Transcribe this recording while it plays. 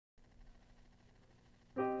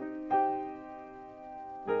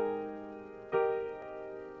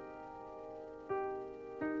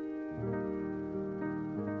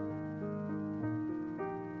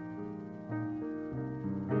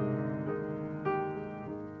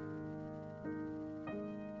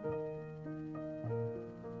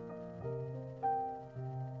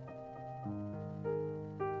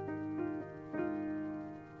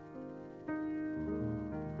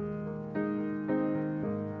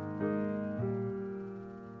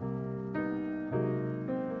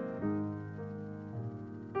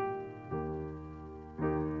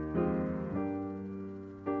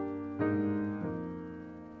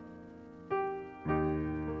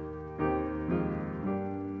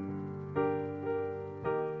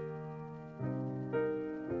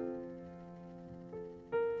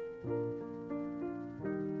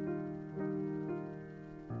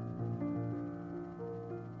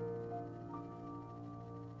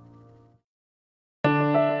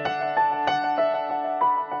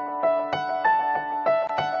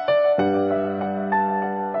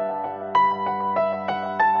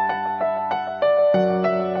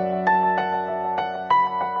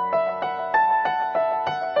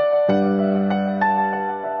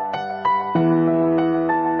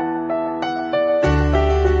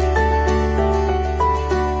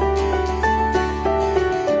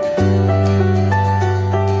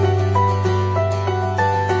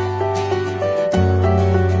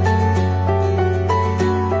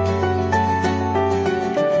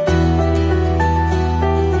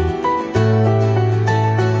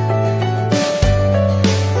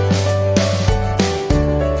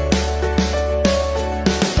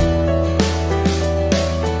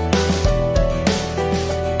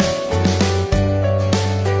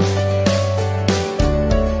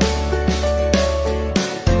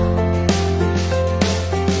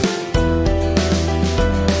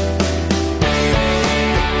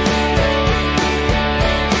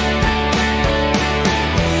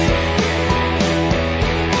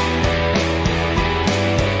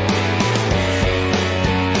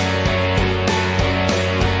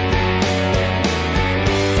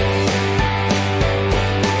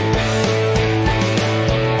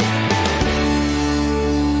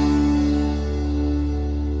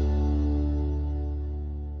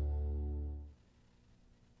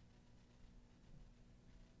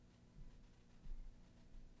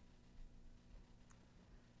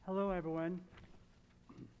Hello, everyone.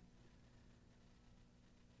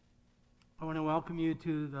 I want to welcome you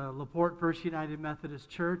to the LaPorte First United Methodist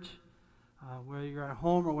Church, whether you're at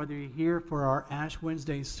home or whether you're here for our Ash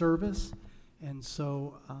Wednesday service. And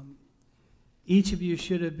so each of you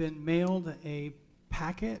should have been mailed a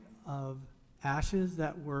packet of ashes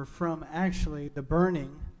that were from actually the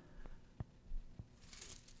burning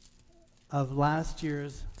of last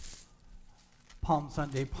year's Palm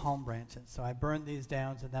Sunday palm branches. So I burned these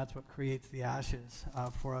down, and that's what creates the ashes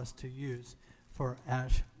for us to use for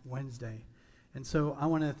Ash Wednesday. And so I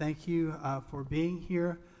want to thank you for being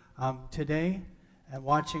here today and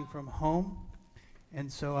watching from home.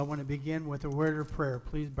 And so I want to begin with a word of prayer.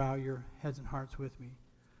 Please bow your heads and hearts with me.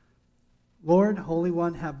 Lord, Holy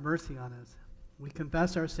One, have mercy on us. We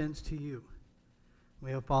confess our sins to you. We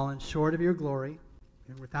have fallen short of your glory,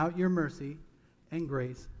 and without your mercy and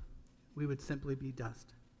grace, we would simply be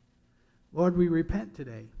dust. Lord, we repent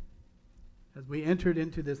today as we entered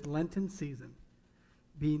into this Lenten season.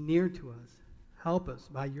 Be near to us. Help us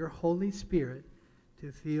by your Holy Spirit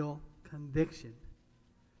to feel conviction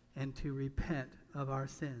and to repent of our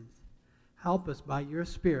sins. Help us by your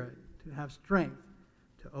Spirit to have strength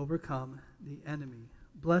to overcome the enemy.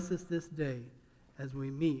 Bless us this day as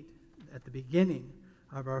we meet at the beginning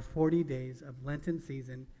of our 40 days of Lenten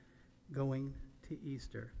season going to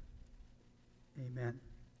Easter. Amen.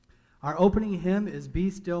 Our opening hymn is Be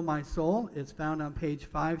Still My Soul. It's found on page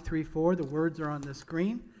 534. The words are on the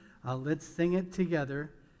screen. Let's sing it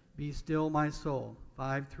together. Be Still My Soul,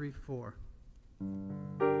 534.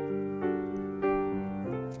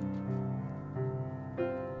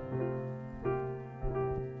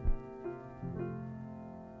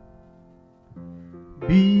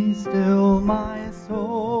 Be still my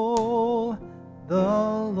soul, the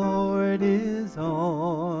Lord is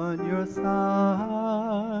on your side.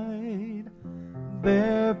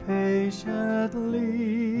 Bear patiently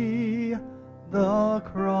the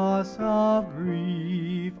cross of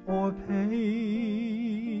grief or pain.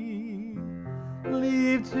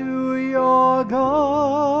 Leave to your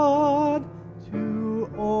God to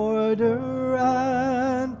order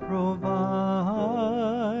and provide.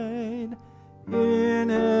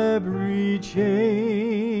 In every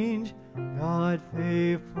change, God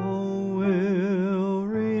faithful will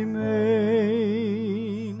remain.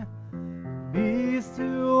 Be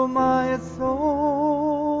still my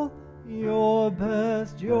soul, your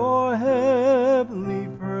best, your heavenly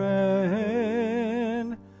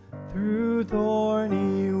friend. Through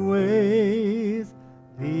thorny ways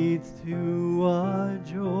leads to a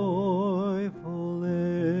joyful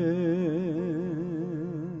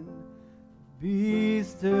end. Be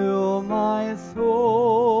still my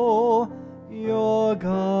soul, your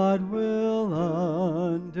God will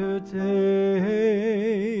undertake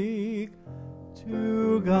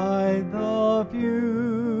to guide the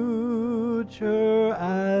future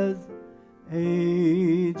as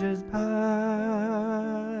ages past.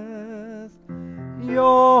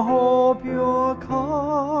 Your hope, your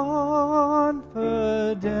confidence,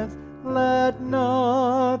 let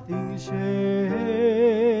nothing shake.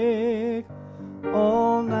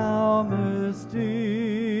 All now mysterious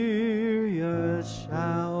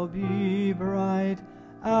shall be bright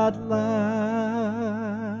at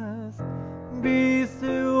last. Be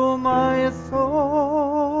still my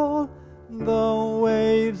soul, the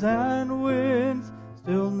waves and winds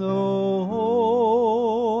still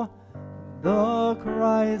know the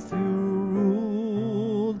Christ who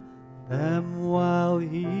ruled them while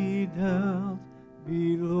he dealt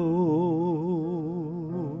below.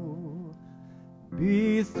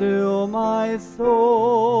 Be still my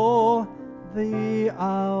soul, the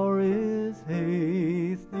hour is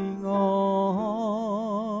hastening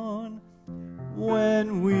on,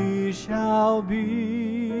 when we shall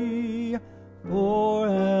be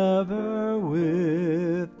forever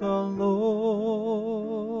with the Lord.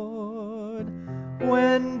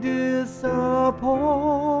 When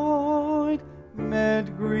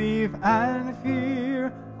disappointment, grief, and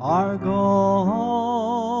fear are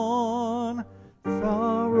gone,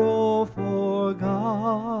 sorrow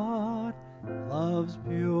forgot, love's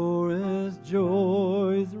purest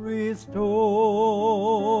joys restored.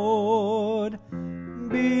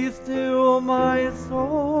 Be still my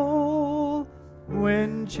soul,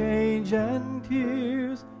 when change and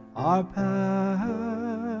tears are past,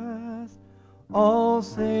 all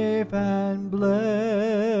safe and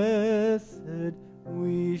blessed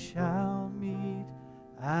we shall meet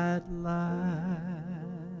at last.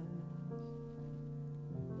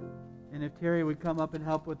 And if Terry would come up and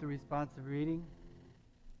help with the responsive reading.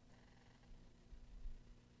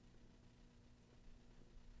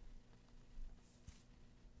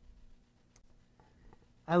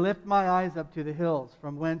 I lift my eyes up to the hills.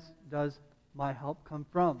 From whence does my help come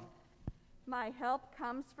from? My help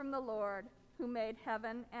comes from the Lord, who made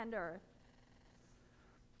heaven and earth.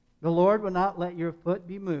 The Lord will not let your foot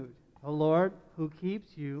be moved. The Lord who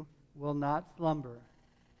keeps you will not slumber.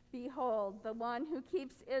 Behold, the one who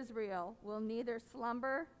keeps Israel will neither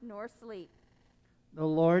slumber nor sleep. The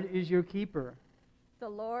Lord is your keeper. The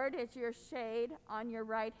Lord is your shade on your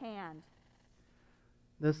right hand.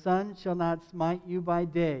 The sun shall not smite you by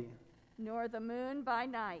day, Nor the moon by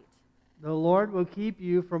night. the Lord will keep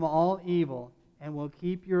you from all evil and will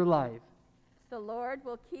keep your life. The Lord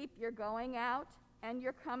will keep your going out and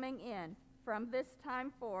your coming in from this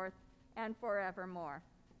time forth and forevermore.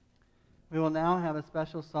 We will now have a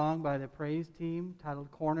special song by the praise team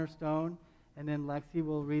titled Cornerstone, and then Lexi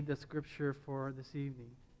will read the scripture for this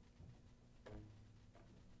evening.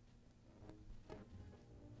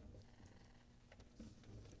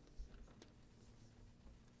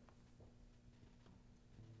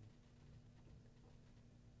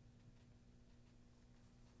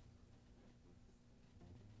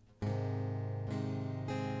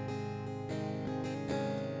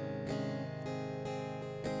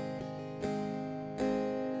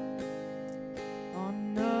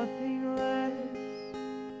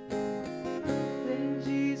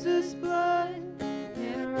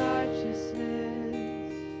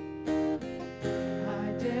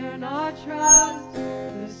 Trust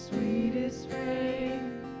the sweetest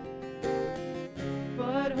frame,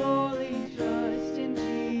 but wholly trust in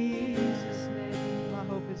Jesus' name. My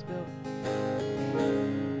hope is built.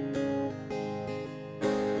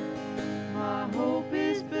 My hope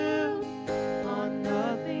is built on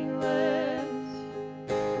nothing less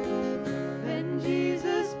than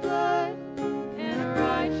Jesus' blood and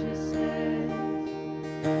righteousness.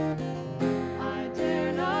 I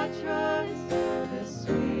dare not trust the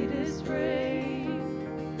sweetest frame,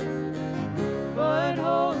 but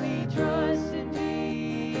wholly trust in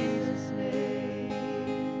Jesus'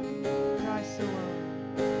 name. Christ alone.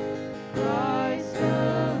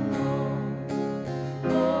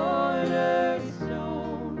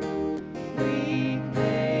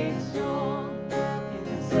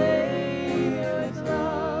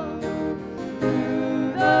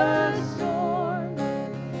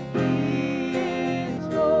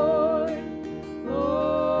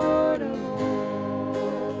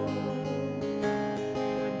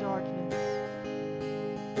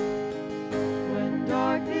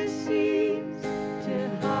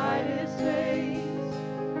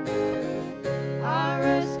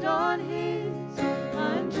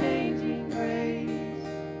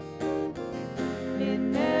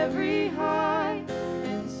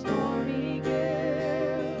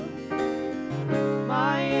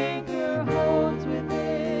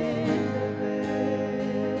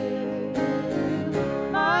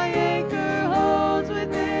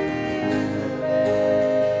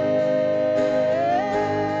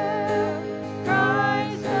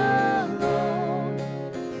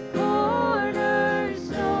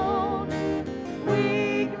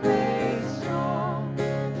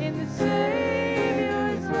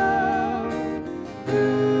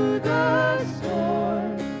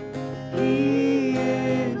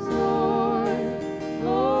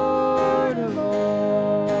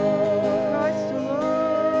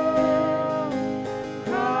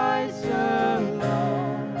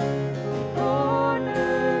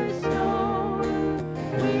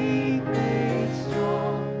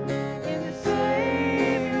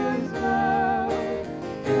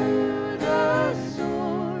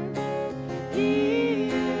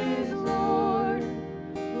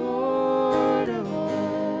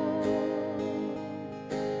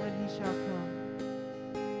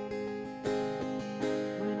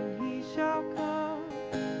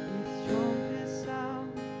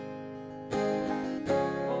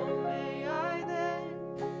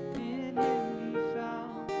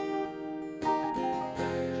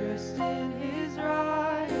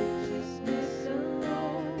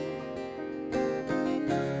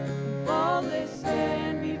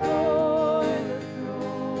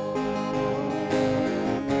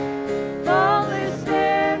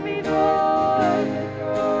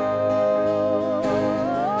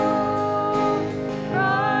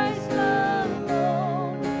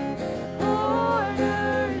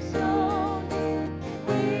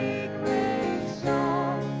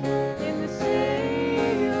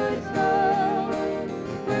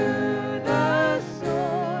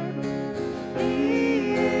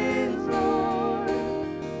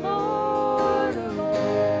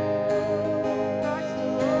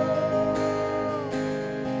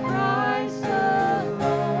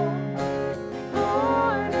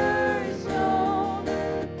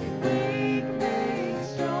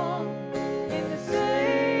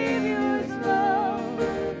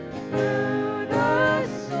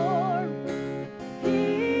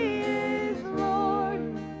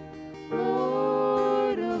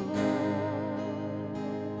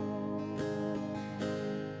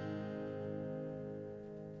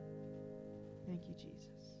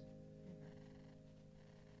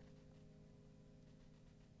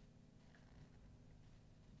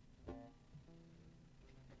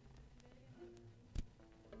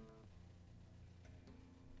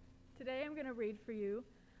 to read for you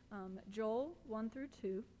Joel 1 through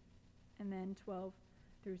 2, and then 12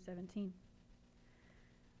 through 17.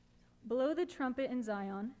 Blow the trumpet in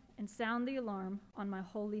Zion and sound the alarm on my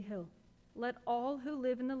holy hill. Let all who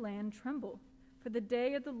live in the land tremble, for the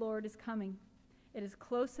day of the Lord is coming. It is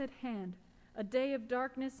close at hand, a day of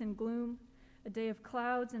darkness and gloom, a day of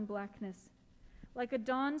clouds and blackness. Like a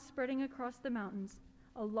dawn spreading across the mountains,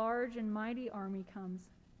 a large and mighty army comes,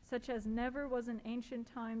 such as never was in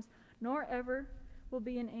ancient times, nor ever will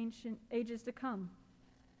be in ancient ages to come.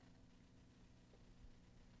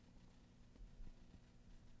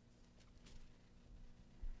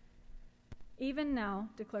 Even now,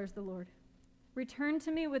 declares the Lord, return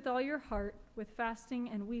to me with all your heart, with fasting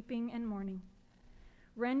and weeping and mourning.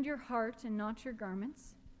 Rend your heart and not your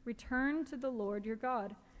garments. Return to the Lord your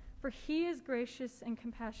God, for he is gracious and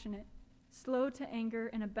compassionate, slow to anger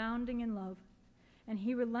and abounding in love, and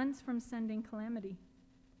he relents from sending calamity.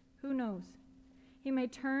 Who knows? He may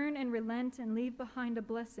turn and relent and leave behind a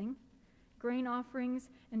blessing, grain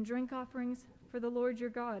offerings and drink offerings for the Lord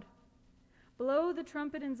your God. Blow the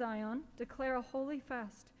trumpet in Zion, declare a holy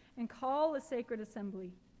fast, and call a sacred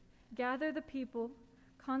assembly. Gather the people,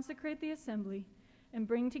 consecrate the assembly, and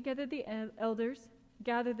bring together the elders,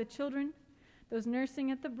 gather the children, those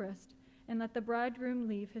nursing at the breast, and let the bridegroom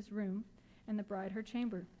leave his room, and the bride her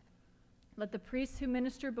chamber. Let the priests who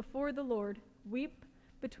minister before the Lord weep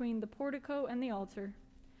between the portico and the altar,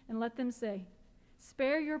 and let them say,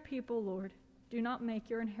 spare your people, Lord. Do not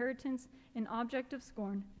make your inheritance an object of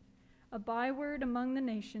scorn, a byword among the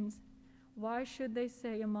nations. Why should they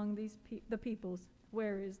say among the peoples,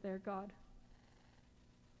 where is their God?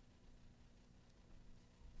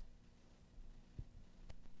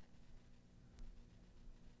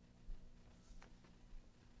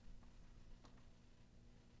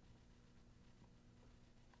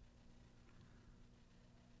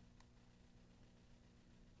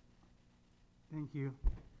 Thank you.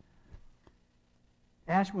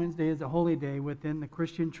 Ash Wednesday is a holy day within the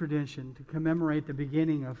Christian tradition to commemorate the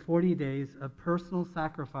beginning of 40 days of personal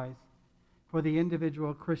sacrifice for the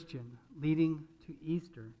individual Christian, leading to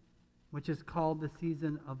Easter, which is called the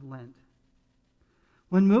season of Lent.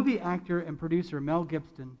 When movie actor and producer Mel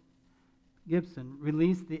Gibson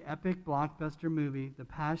released the epic blockbuster movie The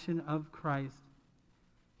Passion of Christ,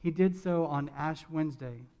 he did so on Ash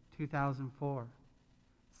Wednesday, 2004.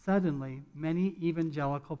 Suddenly, many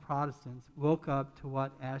evangelical Protestants woke up to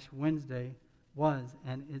what Ash Wednesday was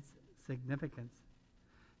and its significance.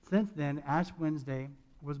 Since then, Ash Wednesday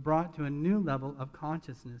was brought to a new level of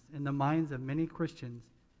consciousness in the minds of many Christians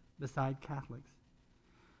beside Catholics.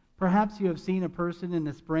 Perhaps you have seen a person in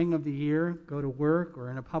the spring of the year go to work or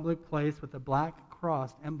in a public place with a black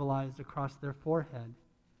cross embolized across their forehead.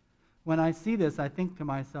 When I see this, I think to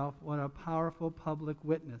myself, what a powerful public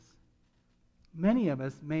witness. Many of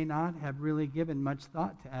us may not have really given much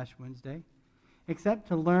thought to Ash Wednesday, except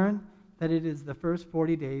to learn that it is the first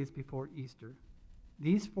 40 days before Easter.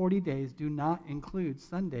 These 40 days do not include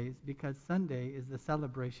Sundays because Sunday is the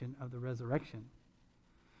celebration of the resurrection.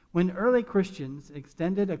 When early Christians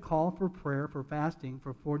extended a call for prayer for fasting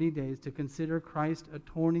for 40 days to consider Christ's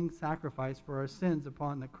atoning sacrifice for our sins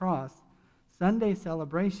upon the cross, Sunday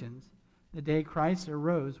celebrations, the day Christ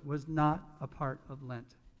arose, was not a part of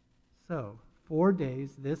Lent. So, 4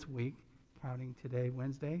 days this week, counting today,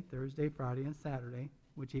 Wednesday, Thursday, Friday, and Saturday,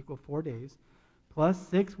 which equal 4 days, plus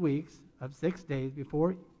 6 weeks of 6 days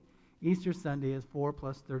before Easter Sunday is 4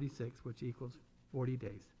 plus 36, which equals 40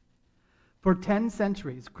 days. For 10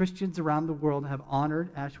 centuries, Christians around the world have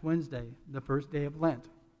honored Ash Wednesday, the first day of Lent.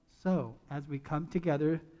 So, as we come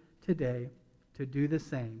together today to do the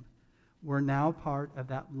same, we're now part of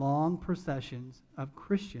that long processions of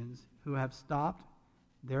Christians who have stopped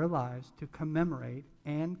their lives to commemorate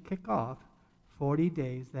and kick off 40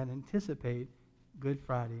 days that anticipate Good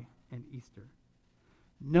Friday and Easter.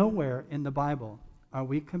 Nowhere in the Bible are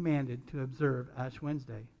we commanded to observe Ash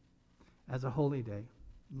Wednesday as a holy day,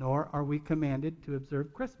 nor are we commanded to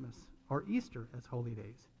observe Christmas or Easter as holy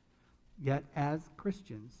days. Yet as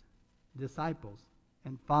Christians, disciples,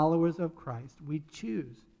 and followers of Christ, we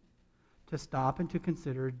choose to stop and to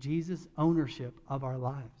consider Jesus' ownership of our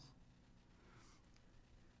lives,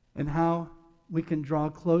 and how we can draw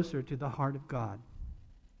closer to the heart of God.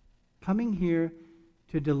 Coming here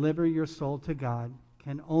to deliver your soul to God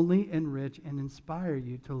can only enrich and inspire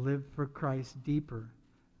you to live for Christ deeper.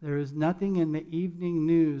 There is nothing in the evening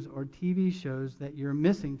news or TV shows that you're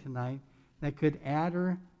missing tonight that could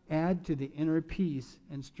add to the inner peace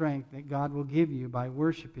and strength that God will give you by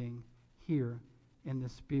worshiping here in the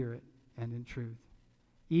Spirit and in truth.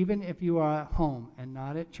 Even if you are at home and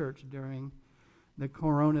not at church during the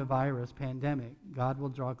coronavirus pandemic, God will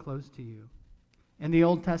draw close to you. In the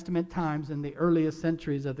Old Testament times, in the earliest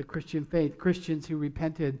centuries of the Christian faith, Christians who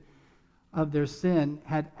repented of their sin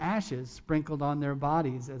had ashes sprinkled on their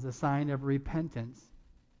bodies as a sign of repentance.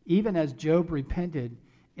 Even as Job repented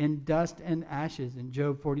in dust and ashes in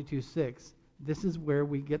Job 42:6, this is where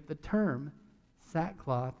we get the term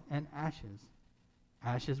sackcloth and ashes.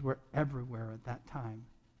 Ashes were everywhere at that time.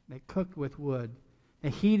 They cooked with wood. They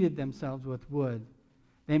heated themselves with wood.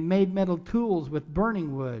 They made metal tools with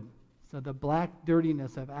burning wood. So the black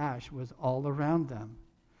dirtiness of ash was all around them.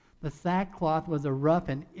 The sackcloth was a rough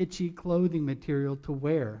and itchy clothing material to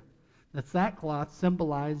wear. The sackcloth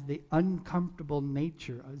symbolized the uncomfortable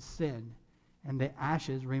nature of sin, and the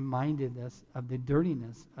ashes reminded us of the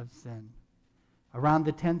dirtiness of sin. Around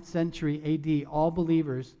the 10th century AD, all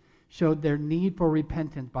believers showed their need for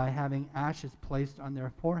repentance by having ashes placed on their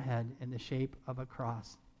forehead in the shape of a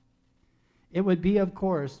cross. It would be, of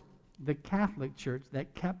course, the Catholic Church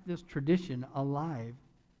that kept this tradition alive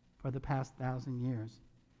for the past 1,000 years.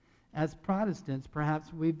 As Protestants,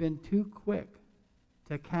 perhaps we've been too quick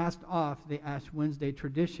to cast off the Ash Wednesday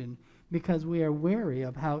tradition because we are wary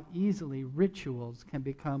of how easily rituals can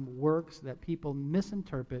become works that people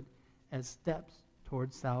misinterpret as steps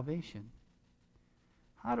towards salvation.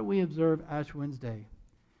 How do we observe Ash Wednesday?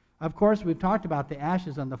 Of course, we've talked about the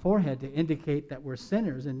ashes on the forehead to indicate that we're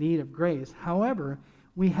sinners in need of grace. However,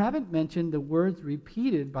 we haven't mentioned the words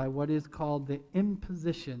repeated by what is called the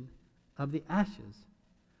imposition of the ashes.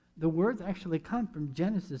 The words actually come from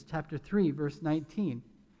Genesis chapter 3, verse 19.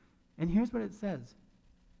 And here's what it says.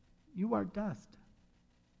 You are dust,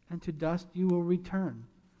 and to dust you will return.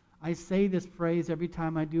 I say this phrase every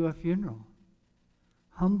time I do a funeral.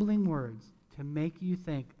 Humbling words to make you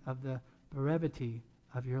think of the brevity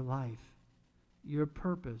of your life, your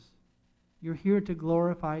purpose. You're here to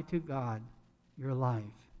glorify to God your life.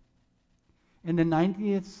 In the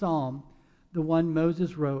 90th Psalm, the one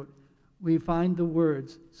Moses wrote, we find the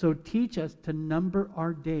words, so teach us to number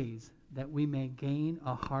our days that we may gain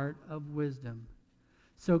a heart of wisdom.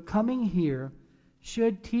 So coming here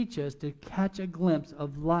should teach us to catch a glimpse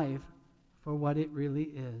of life for what it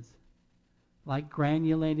really is. Like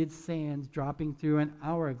granulated sands dropping through an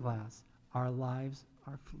hourglass, our lives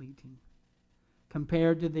are fleeting,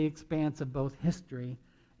 compared to the expanse of both history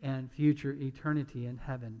and future eternity in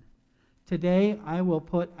heaven. Today I will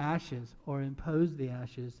put ashes, or impose the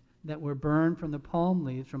ashes, that were burned from the palm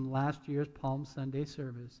leaves from last year's Palm Sunday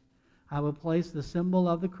service. I will place the symbol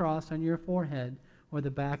of the cross on your forehead or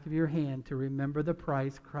the back of your hand to remember the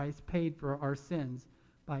price Christ paid for our sins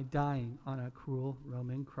by dying on a cruel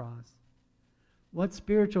Roman cross. What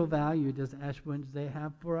spiritual value does Ash Wednesday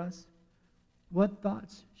have for us? What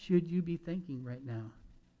thoughts should you be thinking right now?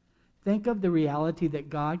 Think of the reality that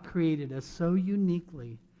God created us so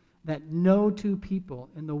uniquely that no two people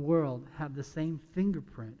in the world have the same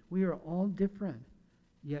fingerprint. We are all different,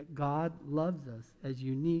 yet God loves us as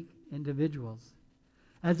unique individuals.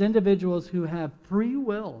 As individuals who have free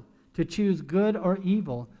will to choose good or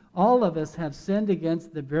evil, all of us have sinned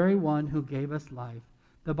against the very one who gave us life.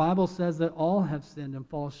 The Bible says that all have sinned and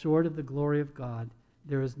fall short of the glory of God.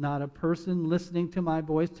 There is not a person listening to my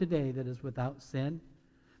voice today that is without sin.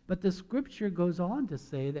 But the scripture goes on to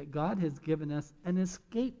say that God has given us an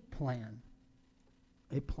escape plan,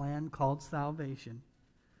 a plan called salvation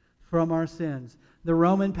from our sins. The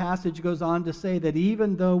Roman passage goes on to say that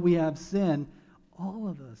even though we have sin, all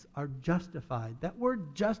of us are justified. That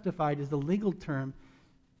word justified is a legal term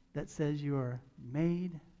that says you are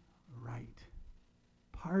made right,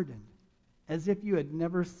 pardoned, as if you had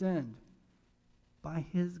never sinned by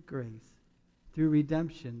His grace through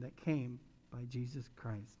redemption that came by Jesus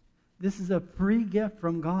Christ. This is a free gift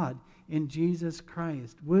from God in Jesus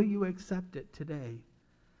Christ. Will you accept it today?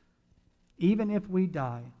 Even if we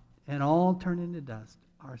die and all turn into dust,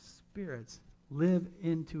 our spirits live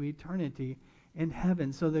into eternity in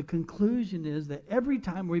heaven. So the conclusion is that every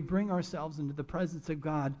time we bring ourselves into the presence of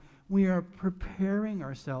God, we are preparing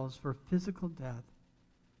ourselves for physical death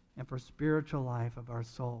and for spiritual life of our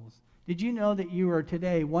souls. Did you know that you are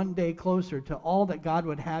today one day closer to all that God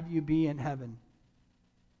would have you be in heaven?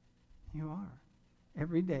 You are.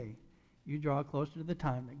 Every day you draw closer to the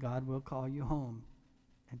time that God will call you home.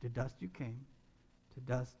 And to dust you came, to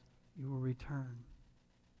dust you will return.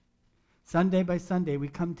 Sunday by Sunday we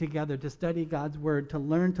come together to study God's Word, to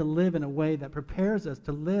learn to live in a way that prepares us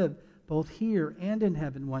to live both here and in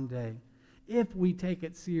heaven one day. If we take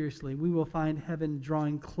it seriously, we will find heaven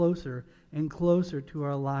drawing closer and closer to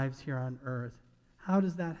our lives here on earth. How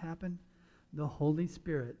does that happen? The Holy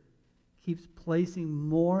Spirit keeps placing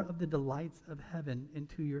more of the delights of heaven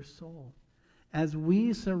into your soul. as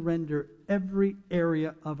we surrender every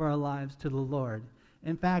area of our lives to the Lord.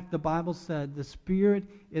 In fact, the Bible said the Spirit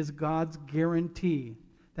is God's guarantee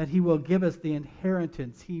that He will give us the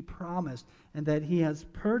inheritance He promised and that He has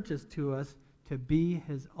purchased to us to be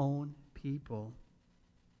His own people.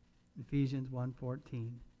 Ephesians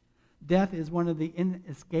 1:14. Death is one of the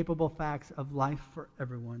inescapable facts of life for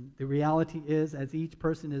everyone. The reality is, as each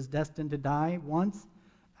person is destined to die once,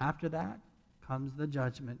 after that comes the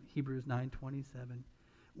judgment. Hebrews 9:27.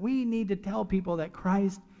 We need to tell people that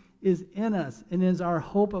Christ is in us and is our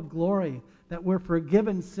hope of glory, that we're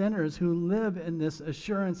forgiven sinners who live in this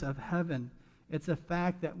assurance of heaven. It's a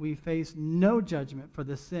fact that we face no judgment for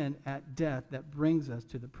the sin at death that brings us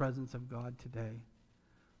to the presence of God today.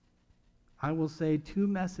 I will say two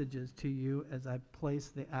messages to you as I place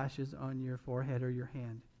the ashes on your forehead or your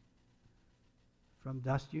hand. From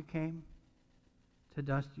dust you came, to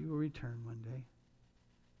dust you will return one day.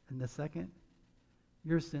 And the second,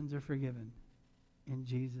 your sins are forgiven in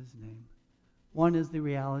Jesus' name. One is the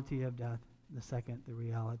reality of death. The second, the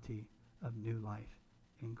reality of new life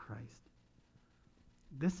in Christ.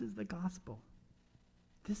 This is the gospel.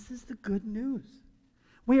 This is the good news.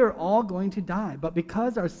 We are all going to die, but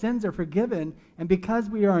because our sins are forgiven and because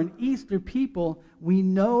we are an Easter people, we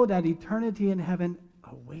know that eternity in heaven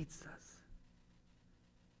awaits us.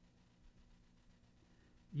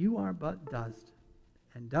 You are but dust,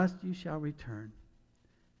 and dust you shall return.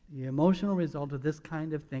 The emotional result of this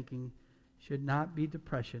kind of thinking should not be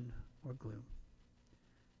depression or gloom.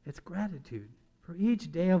 It's gratitude for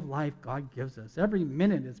each day of life God gives us. Every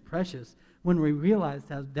minute is precious when we realize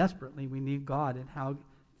how desperately we need God and how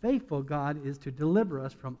faithful God is to deliver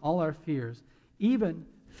us from all our fears, even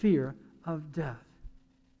fear of death.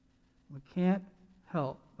 We can't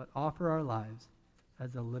help but offer our lives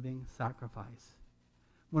as a living sacrifice.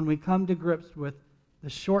 When we come to grips with the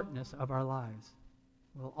shortness of our lives,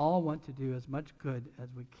 we'll all want to do as much good as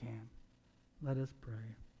we can. Let us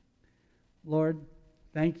pray. Lord,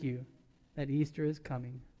 thank you that Easter is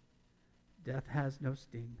coming. Death has no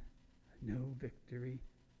sting, no victory.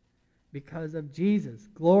 Because of Jesus,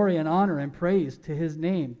 glory and honor and praise to His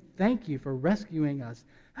name. Thank you for rescuing us.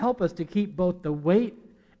 Help us to keep both the weight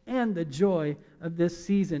and the joy of this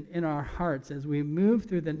season in our hearts as we move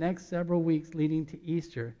through the next several weeks leading to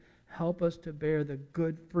Easter. Help us to bear the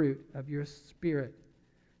good fruit of your Spirit.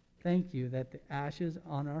 Thank you that the ashes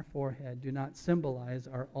on our forehead do not symbolize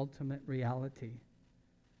our ultimate reality.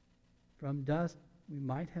 From dust we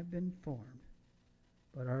might have been formed,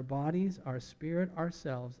 but our bodies, our spirit,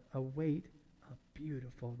 ourselves await a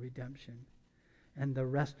beautiful redemption and the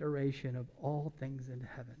restoration of all things in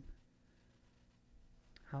heaven.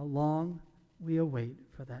 How long we await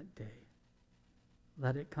for that day.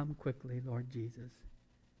 Let it come quickly, Lord Jesus.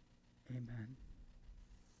 Amen.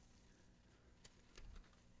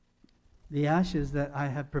 The ashes that I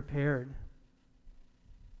have prepared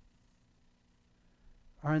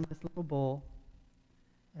are in this little bowl,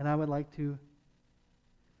 and I would like to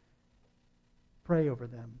pray over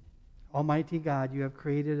them. Almighty God, you have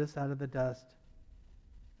created us out of the dust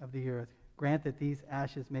of the earth. Grant that these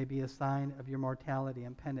ashes may be a sign of your mortality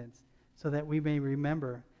and penance, so that we may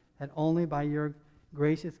remember that only by your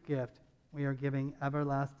gracious gift we are giving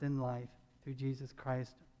everlasting life through Jesus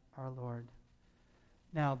Christ our Lord.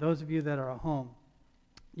 Now, those of you that are at home,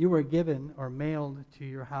 you were given or mailed to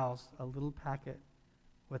your house a little packet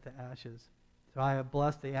with the ashes. So I have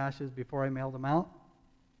blessed the ashes before I mailed them out.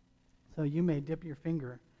 So you may dip your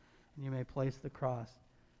finger and you may place the cross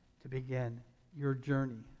to begin your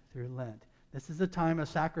journey through Lent. This is a time of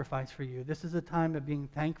sacrifice for you. This is a time of being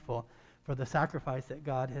thankful for the sacrifice that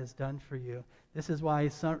God has done for you. This is why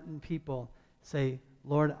certain people say,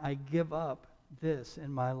 Lord, I give up this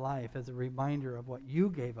in my life as a reminder of what you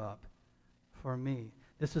gave up for me.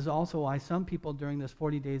 This is also why some people during this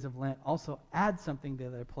 40 days of Lent also add something to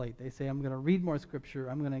their plate. They say, I'm going to read more scripture.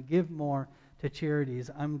 I'm going to give more to charities.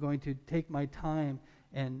 I'm going to take my time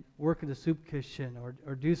and work at a soup kitchen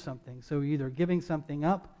or do something. So you're either giving something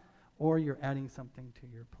up or you're adding something to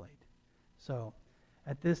your plate. So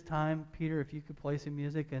at this time, Peter, if you could play some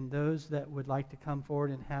music, and those that would like to come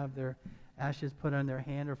forward and have their ashes put on their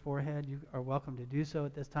hand or forehead, you are welcome to do so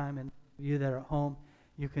at this time. And you that are at home,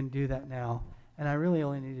 you can do that now. And I really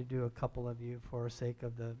only need to do a couple of you for sake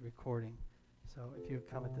of the recording. So if you would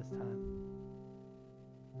come at this time.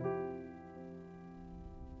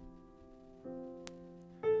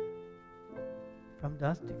 From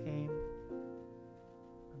dust you came,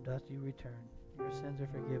 from dust you return. Your sins are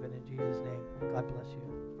forgiven in Jesus' name. God bless you.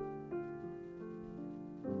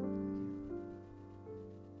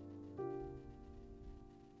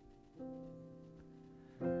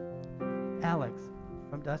 Alex.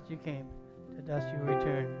 From dust you came, to dust you will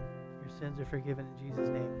return. Your sins are forgiven in Jesus'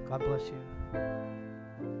 name. God bless you.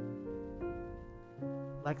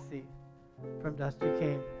 Lexi, from dust you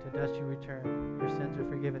came, to dust you return. Your sins are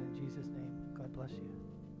forgiven in Jesus' name. God bless you.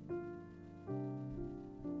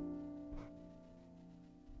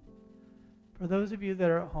 For those of you that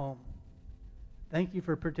are at home, thank you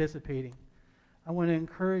for participating. I want to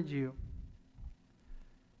encourage you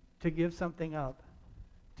to give something up,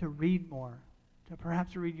 to read more, to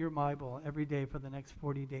perhaps read your Bible every day for the next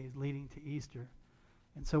 40 days leading to Easter.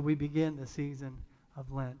 And so we begin the season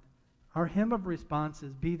of Lent. Our hymn of response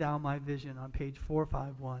is Be Thou My Vision on page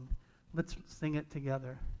 451. Let's sing it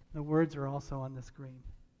together. The words are also on the screen.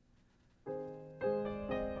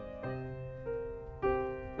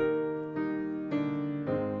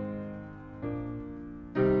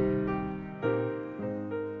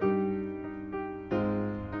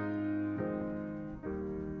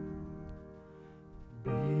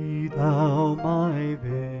 Be Thou my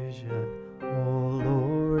vision, O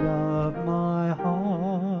Lord of my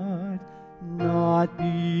heart, not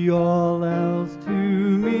be all else to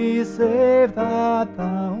me save that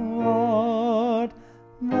Thou art.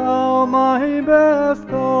 Thou my best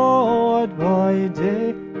thought by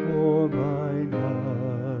day or by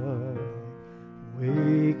night,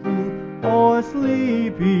 waking or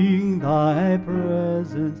sleeping, Thy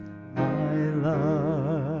presence my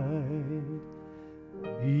light.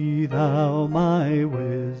 Be Thou my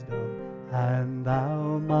wisdom, and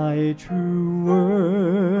Thou my true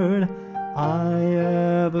word. I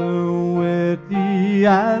ever with Thee,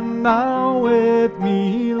 and Thou with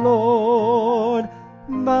me, Lord.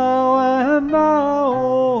 Thou and Thou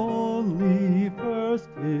only first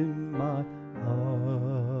in my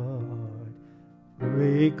heart.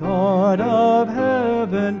 Great God of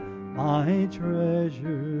heaven, my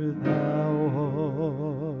treasure Thou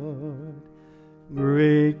art.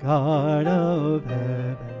 Great God of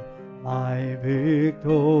heaven, my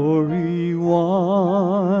victory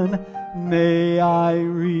won. May I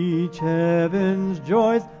reach heaven's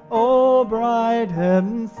joys, O bright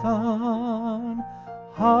heaven's sun.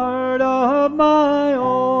 Heart of my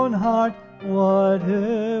own heart,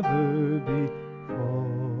 whatever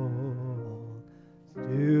befall,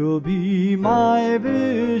 still be my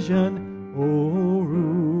vision, O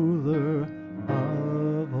ruler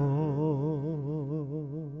of all.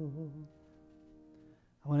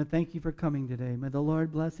 I want to thank you for coming today. May the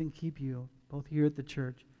Lord bless and keep you, both here at the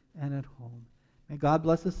church and at home. May God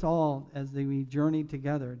bless us all as we journey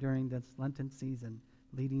together during this Lenten season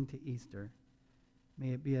leading to Easter. May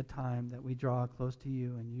it be a time that we draw close to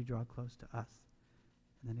you and you draw close to us.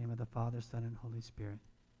 In the name of the Father, Son, and Holy Spirit.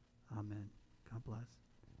 Amen. God bless.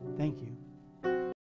 Thank you.